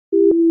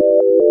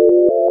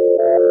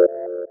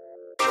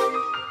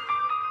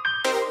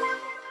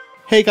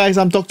Hey guys,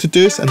 I'm Dr.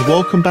 Duce and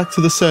welcome back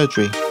to the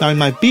surgery. Now in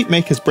my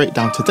Beatmaker's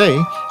breakdown today,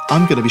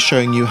 I'm going to be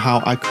showing you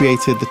how I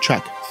created the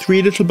track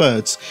 3 Little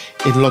Birds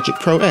in Logic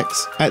Pro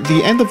X. At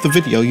the end of the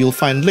video, you'll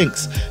find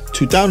links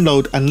to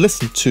download and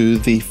listen to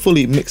the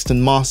fully mixed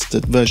and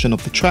mastered version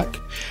of the track,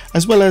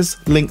 as well as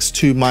links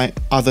to my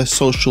other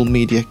social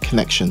media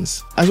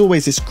connections. As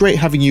always, it's great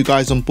having you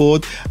guys on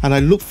board and I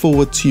look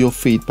forward to your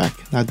feedback.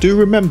 Now do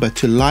remember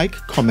to like,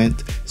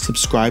 comment,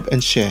 subscribe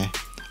and share.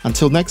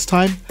 Until next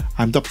time,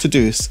 I'm Dr.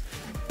 Duce.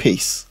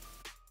 Peace.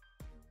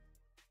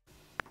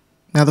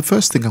 Now the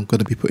first thing I'm going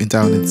to be putting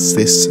down is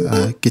this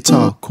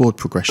guitar chord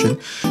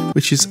progression,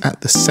 which is at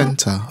the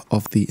center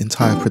of the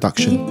entire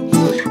production.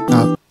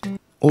 Now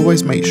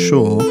always make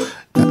sure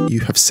that you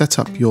have set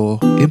up your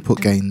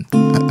input gain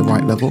at the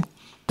right level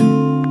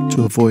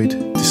to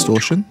avoid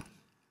distortion.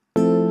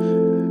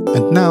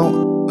 And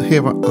now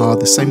here are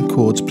the same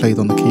chords played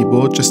on the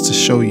keyboard just to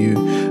show you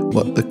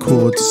what the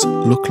chords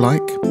look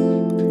like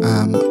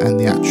and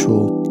the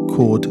actual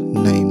chord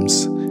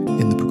names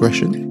in the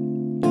progression.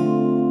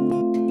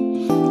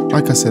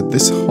 Like I said,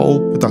 this whole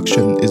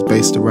production is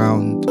based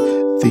around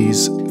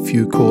these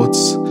few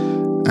chords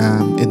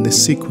in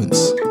this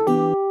sequence.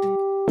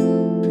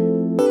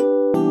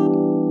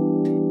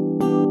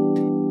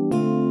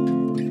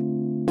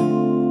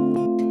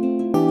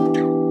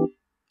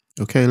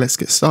 Okay, let's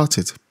get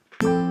started.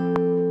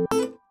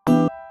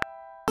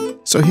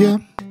 So here,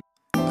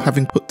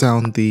 having put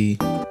down the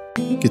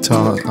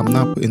guitar, I'm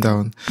now putting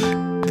down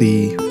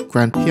the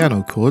grand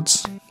piano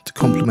chords to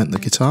complement the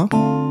guitar.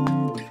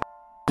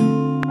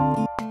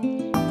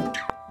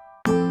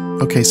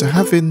 Okay, so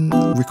having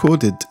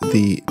recorded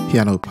the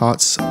piano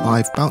parts,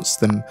 I've bounced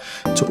them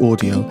to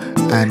audio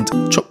and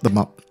chopped them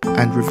up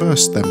and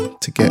reversed them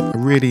to get a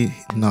really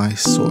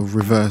nice sort of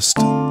reversed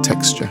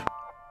texture.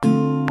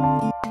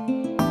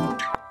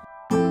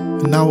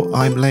 And now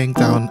I'm laying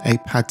down a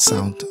pad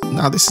sound.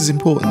 Now this is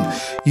important.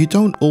 You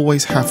don't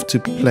always have to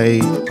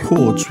play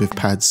chords with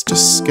pads,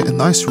 just get a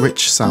nice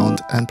rich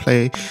sound and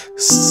play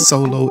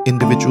solo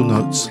individual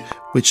notes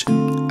which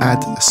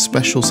add a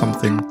special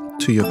something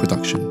to your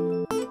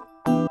production.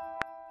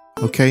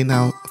 Okay,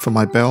 now for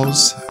my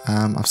bells,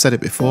 I've said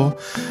it before,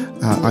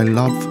 I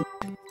love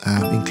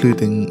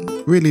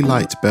including really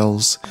light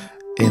bells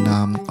in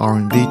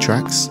R&B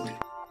tracks.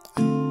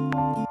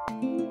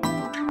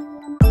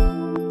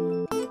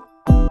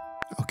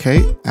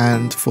 Okay,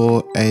 and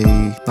for a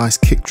nice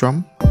kick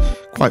drum,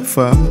 quite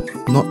firm,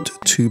 not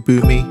too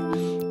boomy,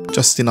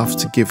 just enough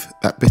to give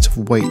that bit of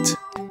weight,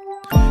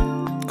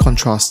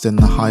 contrasting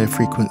the higher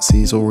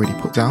frequencies already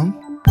put down.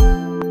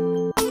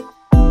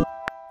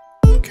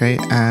 Okay,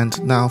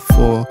 and now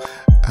for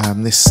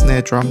this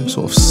snare drum,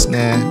 sort of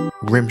snare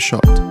rim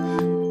shot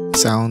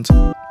sound.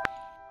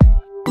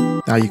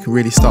 Now you can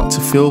really start to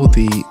feel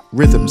the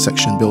rhythm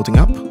section building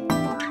up.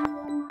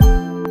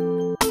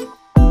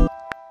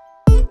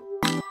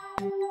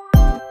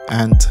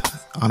 And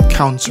I'm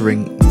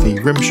countering the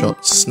rim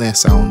shot snare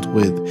sound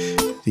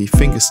with the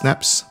finger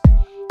snaps,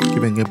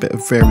 giving a bit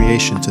of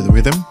variation to the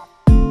rhythm.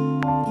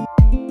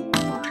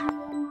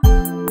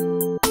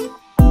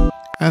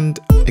 And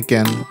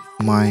again,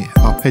 my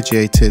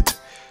arpeggiated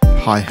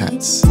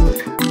hi-hats.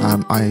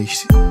 I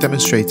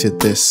demonstrated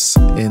this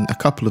in a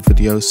couple of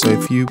videos, so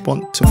if you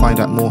want to find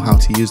out more how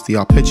to use the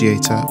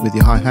arpeggiator with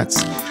your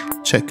hi-hats,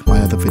 check my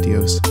other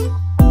videos.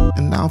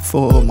 And now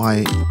for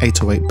my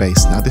 808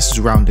 bass. Now this is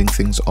rounding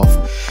things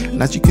off,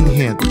 and as you can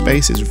hear, the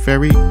bass is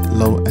very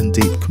low and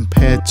deep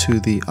compared to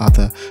the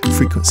other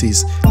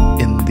frequencies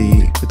in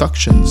the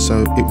production,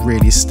 so it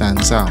really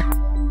stands out.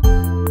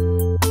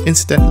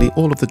 Incidentally,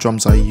 all of the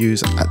drums I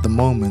use at the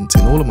moment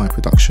in all of my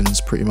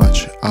productions pretty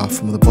much are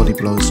from the Body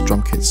Blows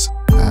drum kits.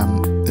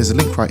 There's a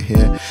link right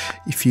here.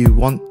 If you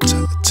want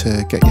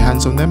to get your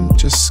hands on them,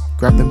 just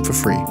grab them for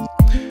free.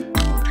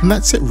 And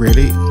that's it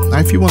really. Now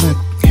if you want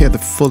to hear the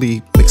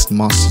fully mixed and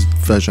mastered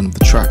version of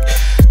the track,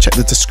 check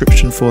the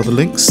description for the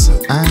links,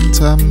 and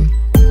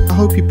I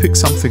hope you pick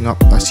something up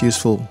that's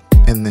useful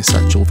in this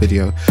actual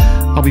video.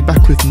 I'll be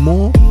back with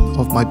more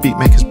of my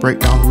Beatmaker's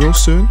breakdown real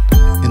soon.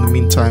 In the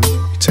meantime,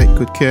 take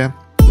good care.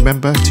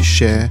 Remember to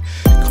share,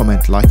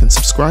 comment, like and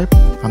subscribe.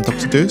 I'm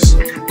Dr. Duce.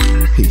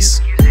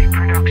 Peace.